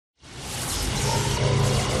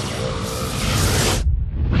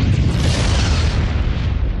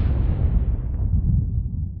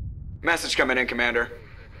Message coming in, Commander.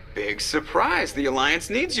 Big surprise, the Alliance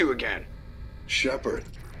needs you again. Shepard,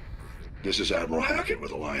 this is Admiral Hackett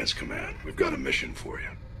with Alliance Command. We've got a mission for you.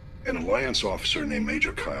 An Alliance officer named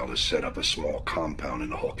Major Kyle has set up a small compound in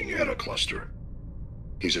the Hulking Eta cluster.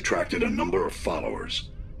 He's attracted a number of followers,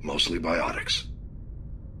 mostly biotics.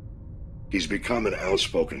 He's become an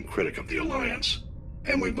outspoken critic of the Alliance,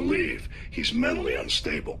 and we believe he's mentally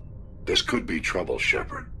unstable. This could be trouble,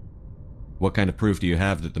 Shepard. What kind of proof do you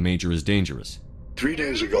have that the Major is dangerous? 3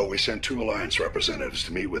 days ago, we sent 2 Alliance representatives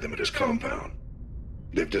to meet with him at his compound.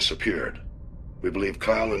 They've disappeared. We believe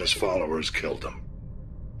Kyle and his followers killed them.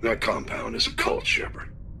 That compound is a cult,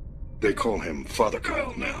 Shepard. They call him Father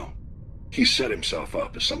Kyle now. He set himself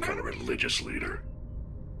up as some kind of religious leader.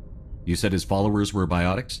 You said his followers were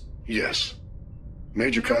biotics? Yes.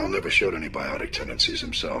 Major Kyle never showed any biotic tendencies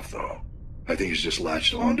himself, though. I think he's just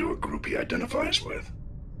latched onto a group he identifies with.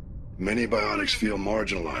 Many biotics feel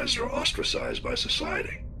marginalized or ostracized by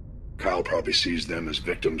society. Kyle probably sees them as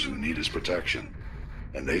victims who need his protection,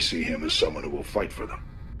 and they see him as someone who will fight for them.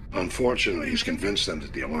 Unfortunately, he's convinced them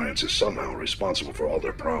that the Alliance is somehow responsible for all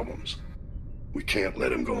their problems. We can't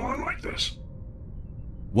let him go on like this.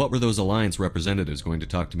 What were those Alliance representatives going to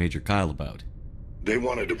talk to Major Kyle about? They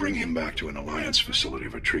wanted to bring him back to an Alliance facility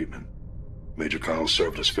for treatment. Major Kyle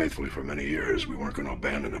served us faithfully for many years. We weren't going to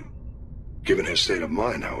abandon him. Given his state of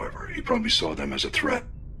mind, however, he probably saw them as a threat.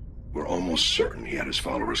 We're almost certain he had his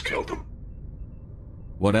followers killed him.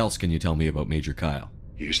 What else can you tell me about Major Kyle?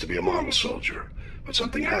 He used to be a model soldier, but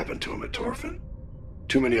something happened to him at Torfin.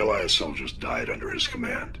 Too many Alliance soldiers died under his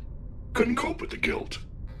command. Couldn't cope with the guilt.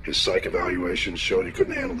 His psych evaluations showed he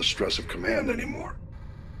couldn't handle the stress of command anymore.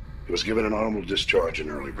 He was given an honorable discharge in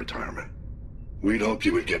early retirement. We'd hoped he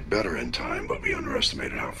would get better in time, but we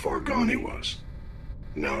underestimated how far gone he was.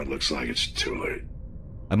 Now it looks like it's too late.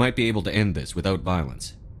 I might be able to end this without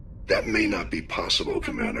violence. That may not be possible,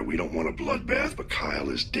 Commander. We don't want a bloodbath, but Kyle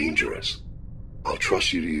is dangerous. I'll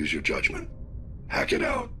trust you to use your judgment. Hack it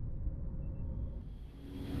out.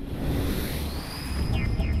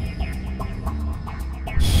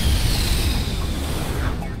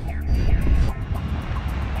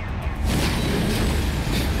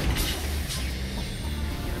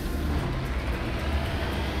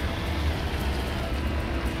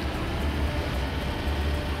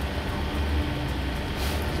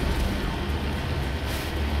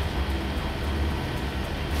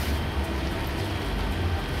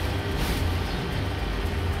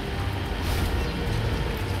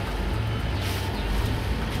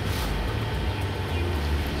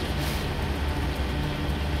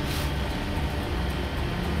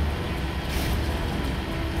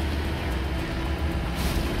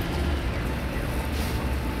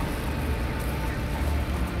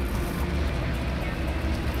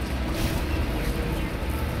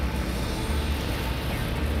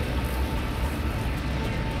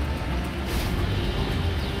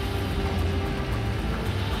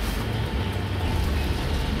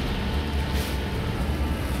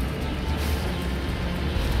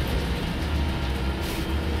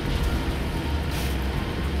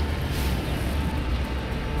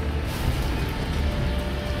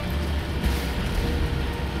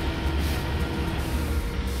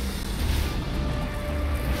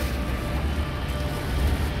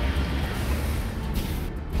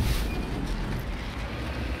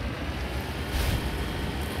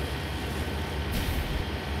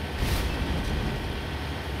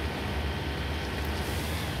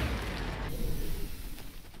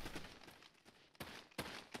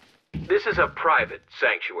 This is a private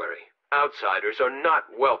sanctuary. Outsiders are not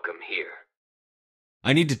welcome here.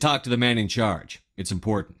 I need to talk to the man in charge. It's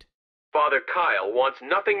important. Father Kyle wants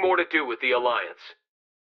nothing more to do with the Alliance.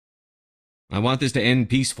 I want this to end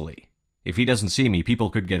peacefully. If he doesn't see me,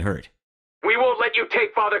 people could get hurt. We won't let you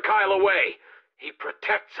take Father Kyle away. He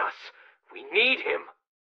protects us. We need him.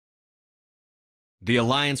 The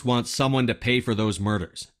Alliance wants someone to pay for those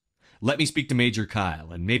murders. Let me speak to Major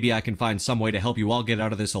Kyle, and maybe I can find some way to help you all get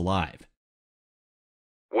out of this alive.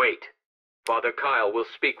 Wait. Father Kyle will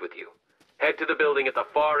speak with you. Head to the building at the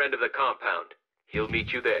far end of the compound. He'll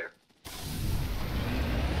meet you there.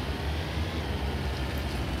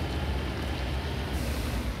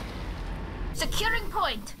 Securing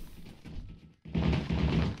point.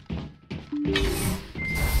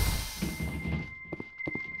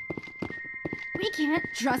 We can't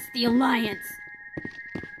trust the Alliance.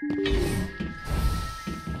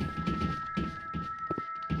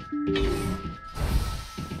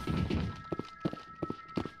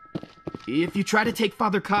 If you try to take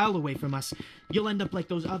Father Kyle away from us, you'll end up like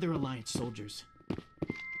those other Alliance soldiers.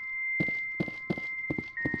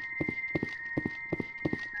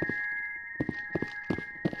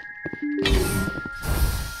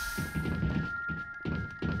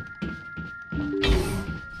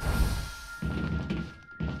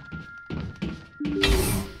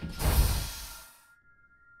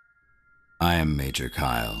 am Major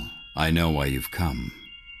Kyle. I know why you've come.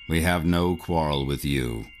 We have no quarrel with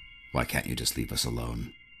you. Why can't you just leave us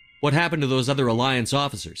alone? What happened to those other Alliance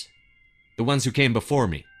officers? The ones who came before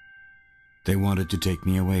me? They wanted to take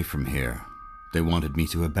me away from here. They wanted me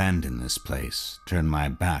to abandon this place, turn my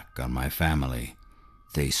back on my family.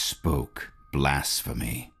 They spoke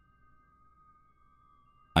blasphemy.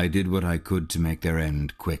 I did what I could to make their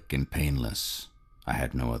end quick and painless. I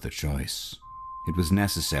had no other choice. It was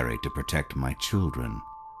necessary to protect my children.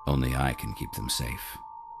 Only I can keep them safe.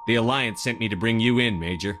 The Alliance sent me to bring you in,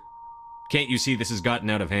 Major. Can't you see this has gotten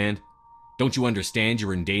out of hand? Don't you understand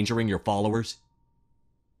you're endangering your followers?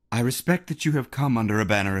 I respect that you have come under a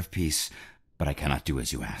banner of peace, but I cannot do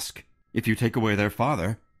as you ask. If you take away their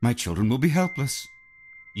father, my children will be helpless.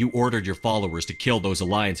 You ordered your followers to kill those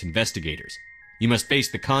Alliance investigators. You must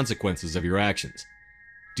face the consequences of your actions.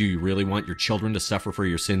 Do you really want your children to suffer for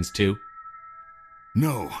your sins too?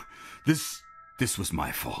 No, this was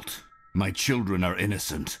my fault. My children are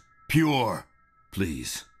innocent, pure.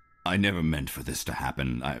 Please, I never meant for this to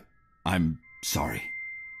happen. I'm sorry.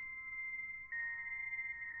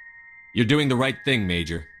 You're doing the right thing,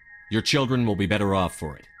 Major. Your children will be better off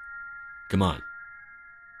for it. Come on.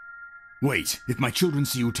 Wait, if my children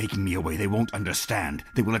see you taking me away, they won't understand.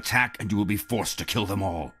 They will attack and you will be forced to kill them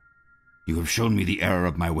all. You have shown me the error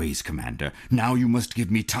of my ways, Commander. Now you must give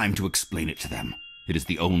me time to explain it to them. It is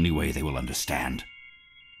the only way they will understand.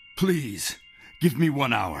 Please, give me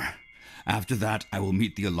 1 hour. After that, I will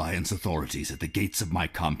meet the Alliance authorities at the gates of my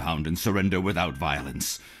compound and surrender without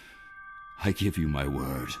violence. I give you my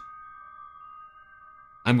word.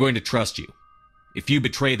 I'm going to trust you. If you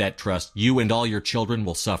betray that trust, you and all your children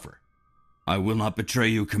will suffer. I will not betray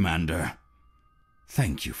you, Commander.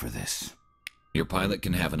 Thank you for this. Your pilot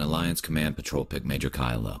can have an Alliance command patrol pick Major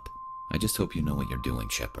Kyle up. I just hope you know what you're doing,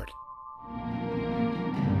 Shepard.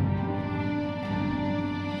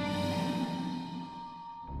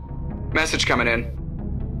 Message coming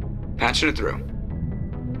in. Patching it through.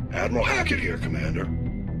 Admiral Hackett here, Commander.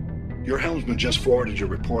 Your helmsman just forwarded your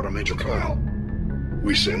report on Major Kyle.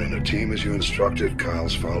 We sent in a team as you instructed.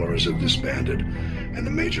 Kyle's followers have disbanded, and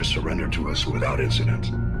the Major surrendered to us without incident.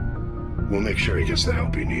 We'll make sure he gets the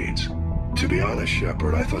help he needs. To be honest,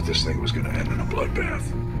 Shepard, I thought this thing was going to end in a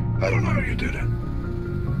bloodbath. I don't know how you did it,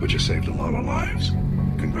 but you saved a lot of lives.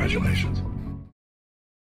 Congratulations.